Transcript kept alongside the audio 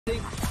Side.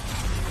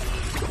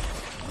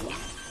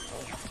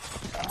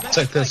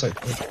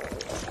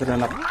 Good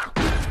enough.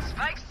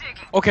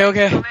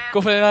 Okay. Go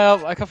for it.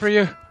 I cover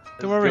you.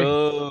 Don't worry.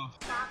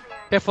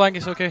 Their flank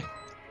is okay.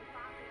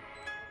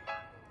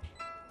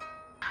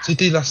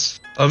 CT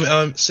last.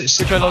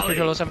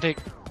 Control 70.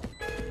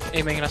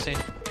 Aiming in a scene.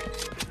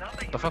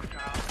 The fuck?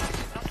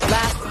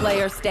 Last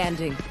player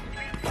standing.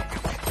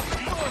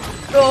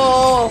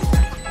 Oh,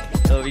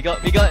 we got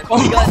papaBRIM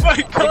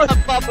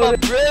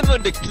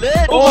on the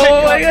clit.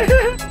 Oh my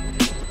god.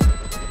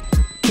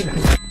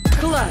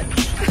 Clutch.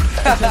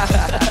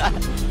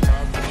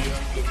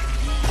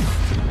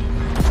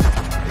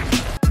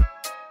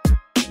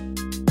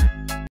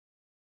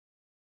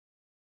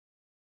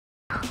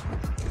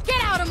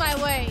 Get out of my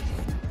way!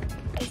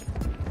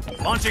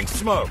 Launching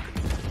smoke.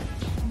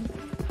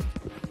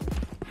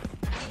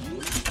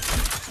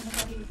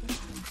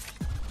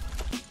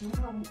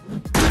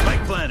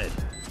 Spike planted.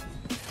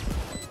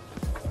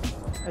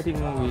 I think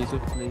we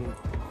should play. I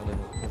don't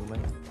know. Never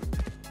mind.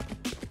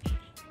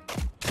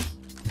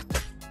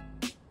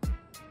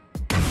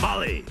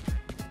 Molly.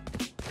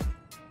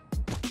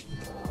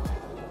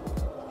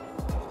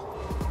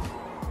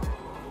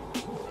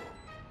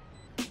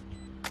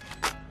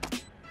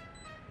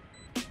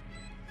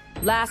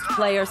 Last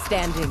player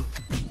standing.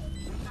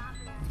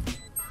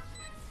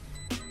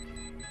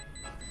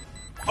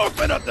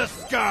 Open up the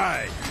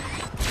sky.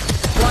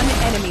 One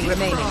enemy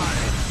remaining.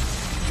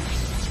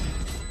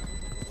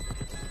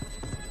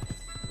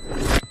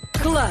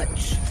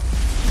 Clutch.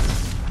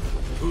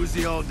 Who's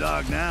the old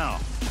dog now?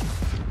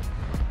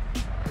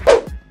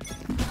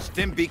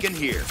 Stim beacon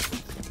here.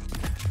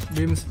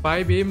 Beam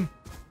spy beam.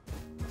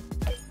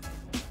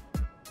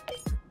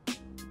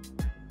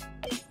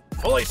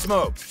 Fully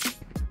smoked.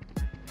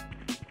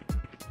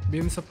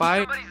 Beam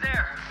spy.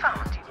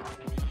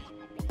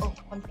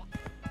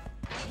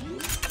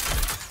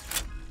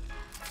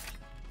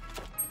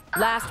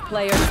 Last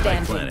player Spike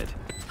standing. planted.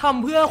 ท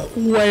ำเพื่อ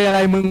คุยอะไร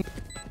มึง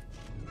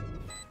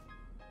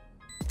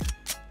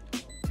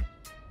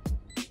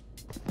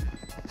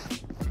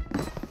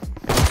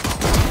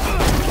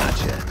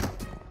Gotcha.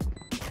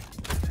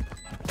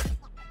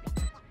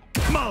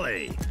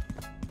 Molly.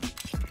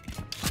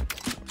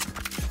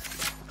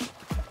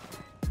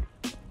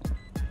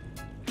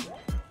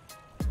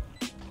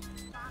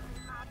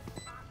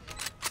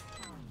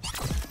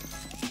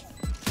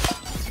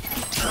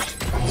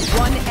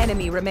 One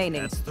enemy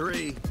remaining. That's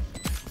 3.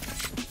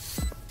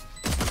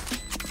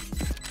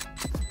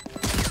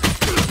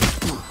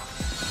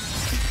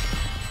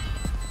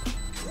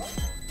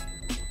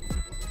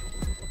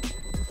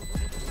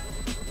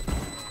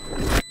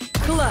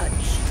 Clutch.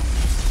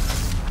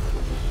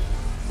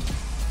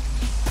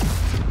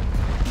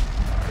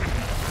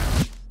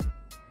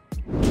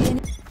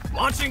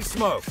 Launching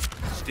smoke.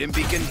 Stim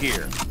beacon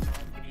here.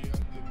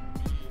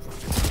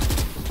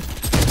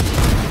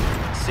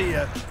 See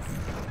ya.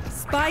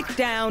 Spike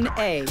down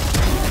A.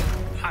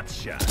 Hot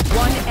shot.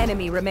 One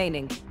enemy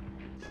remaining.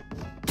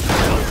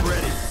 Both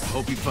ready.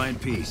 Hope you find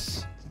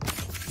peace.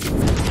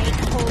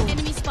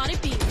 Enemy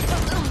spotted B.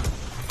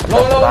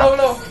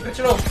 Low. It's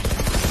low.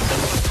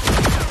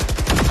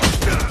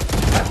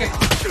 Okay.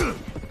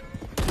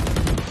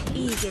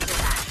 Easy to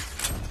that.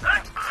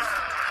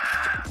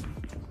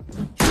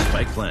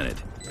 Spike planted.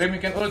 Brim, you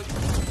can ult.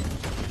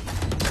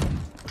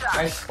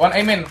 Nice. One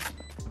aim in.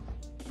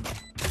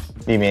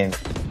 B-main.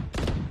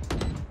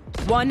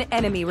 One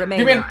enemy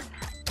remaining. Aim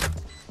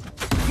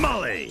in.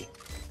 Molly.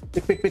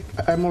 Pick.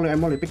 I'm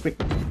only pick.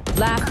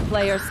 Last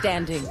player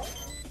standing.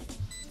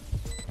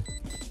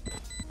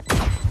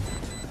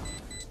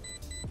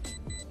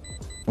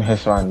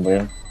 Nice one,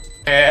 Brim.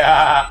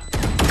 Yeah.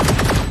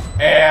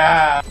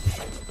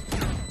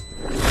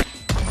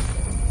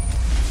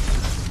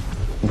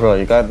 Bro,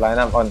 you got line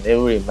up on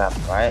every map,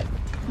 right?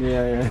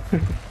 Yeah.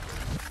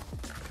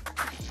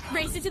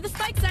 Race it to the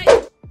spike site.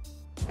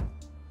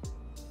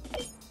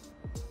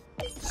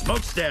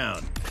 Smoke's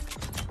down.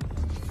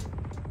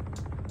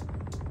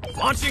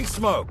 Launching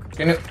smoke.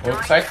 Can you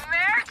ult side?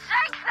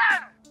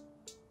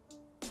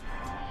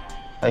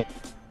 Hey.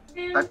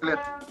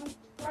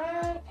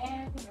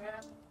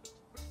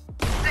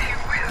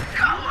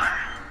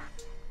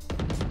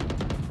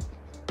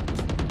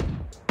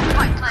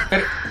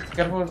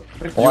 Careful.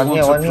 One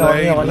here.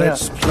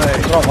 Let's play.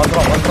 One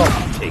drop.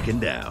 Taken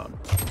down.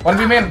 One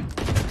B main.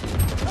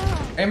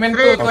 Aim in.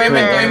 Two aim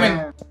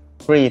in.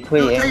 Three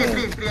aim.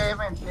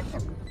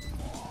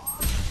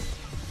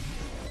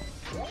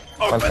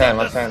 One sand.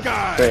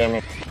 Three aim.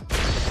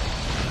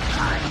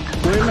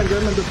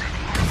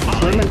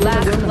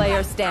 Last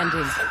player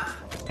standing.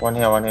 One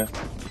here. One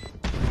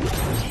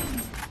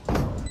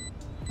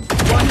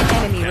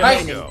enemy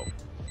Nice. remaining. Go.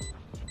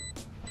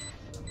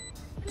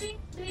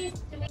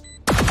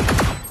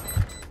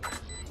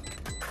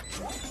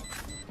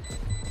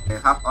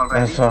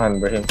 Nice one,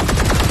 Brim.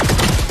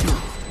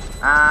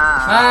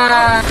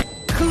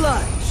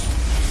 Clutch.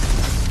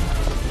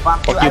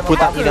 Fuck you, put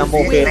up in a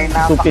mobile.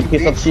 Stupid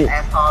piece of shit.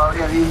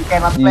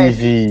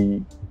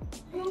 Easy.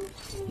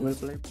 Well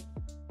played.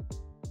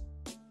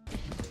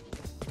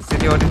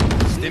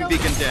 Stim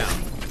beacon down.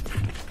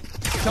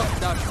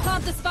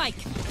 Plant the spike.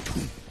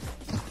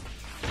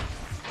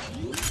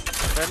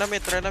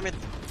 Dynamite.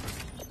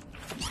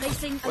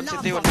 Placing One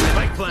alarm city, one bomb.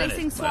 Spike Placing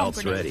planet. My swamp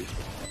ult's grenade. ready.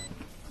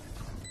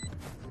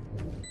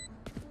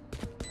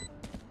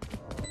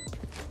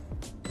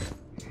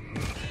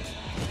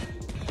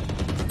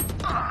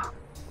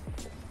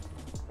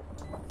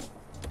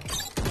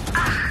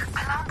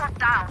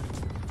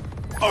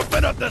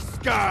 Open up the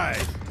sky!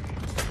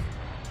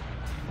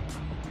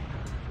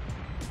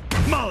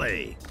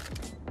 Molly!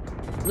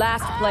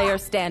 Last player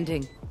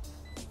standing.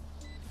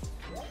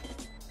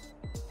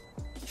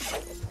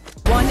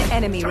 One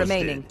enemy Toasted.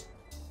 remaining.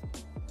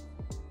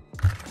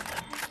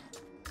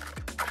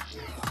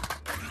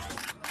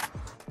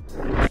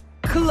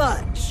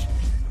 Clutch.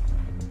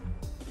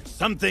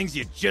 Some things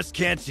you just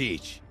can't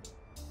teach.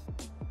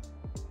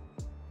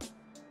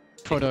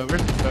 For the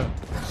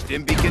rift.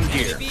 Stim beacon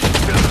here.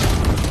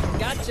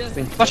 Gotcha.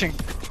 Flashing.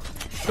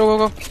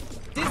 Go.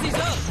 Dizzy's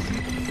up.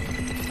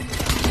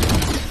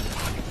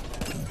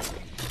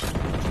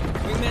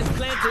 Wingman's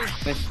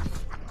planted.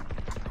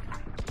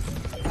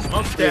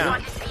 Smoke's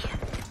down.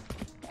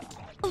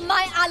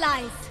 My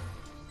allies.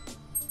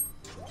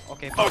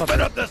 Okay,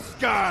 Open up the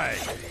sky!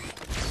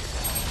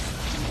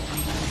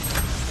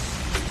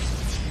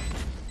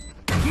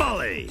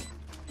 Molly!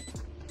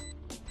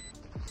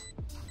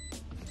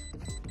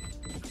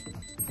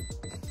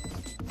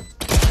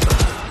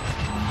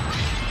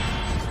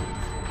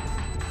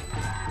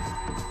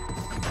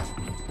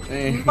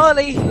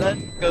 Molly!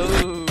 Let's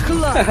go!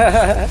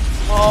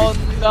 Oh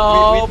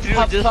no, we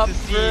drew just to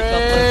see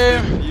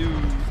papaBRIM. someone's view.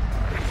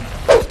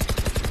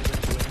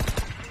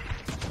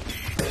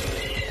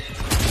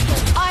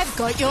 I've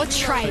got your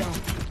trail.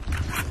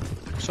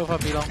 So far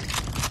belong.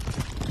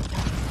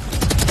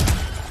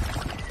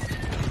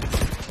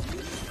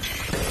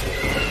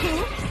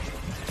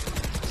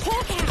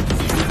 Hawk out.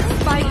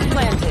 Spike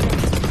planted.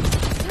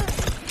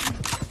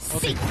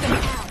 Seek them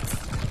out.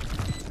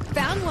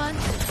 Found one.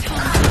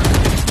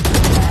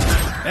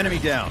 Enemy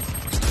down.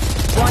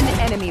 One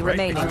enemy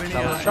remaining. Right between the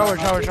eyes. Shower.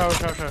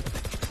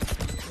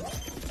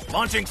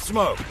 Launching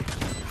smoke.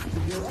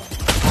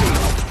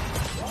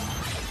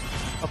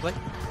 Up late.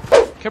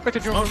 Can't break the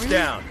drone Smoke's for me.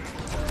 down.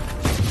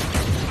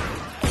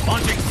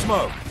 Launching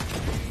smoke.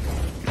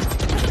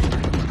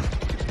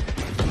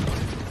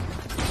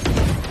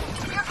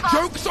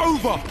 Joke's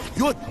over!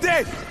 You're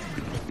dead!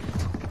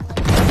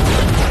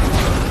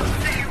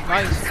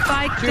 Nice.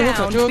 Spike Two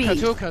down. B.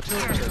 hooker.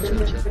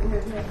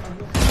 Okay.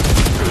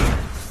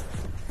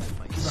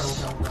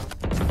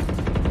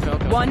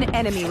 One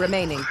enemy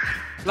remaining.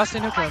 Last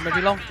in hooker,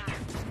 maybe long.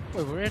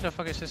 Wait, where the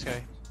fuck is this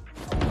guy?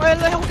 Wait,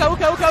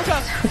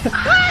 hooker.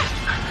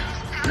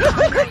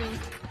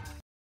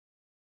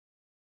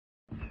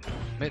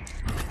 Mid.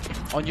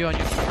 On you.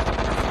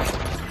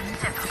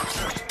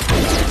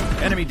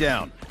 Enemy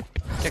down.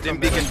 Stim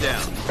beacon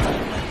down.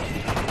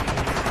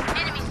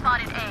 Enemy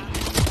spotted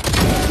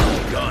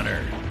A.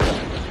 Gunner.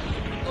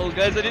 Oh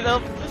guys, I need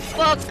help.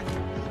 Fuck!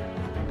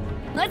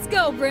 Let's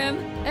go, Brim.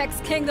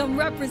 X-Kingdom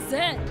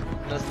represent.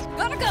 Let's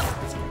Gotta go.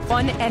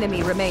 One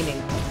enemy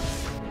remaining.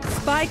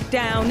 Spike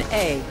down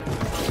A.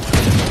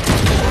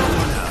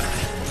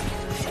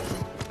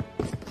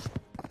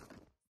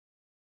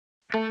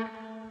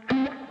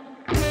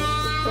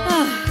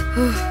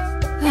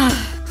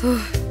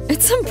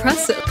 It's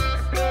impressive.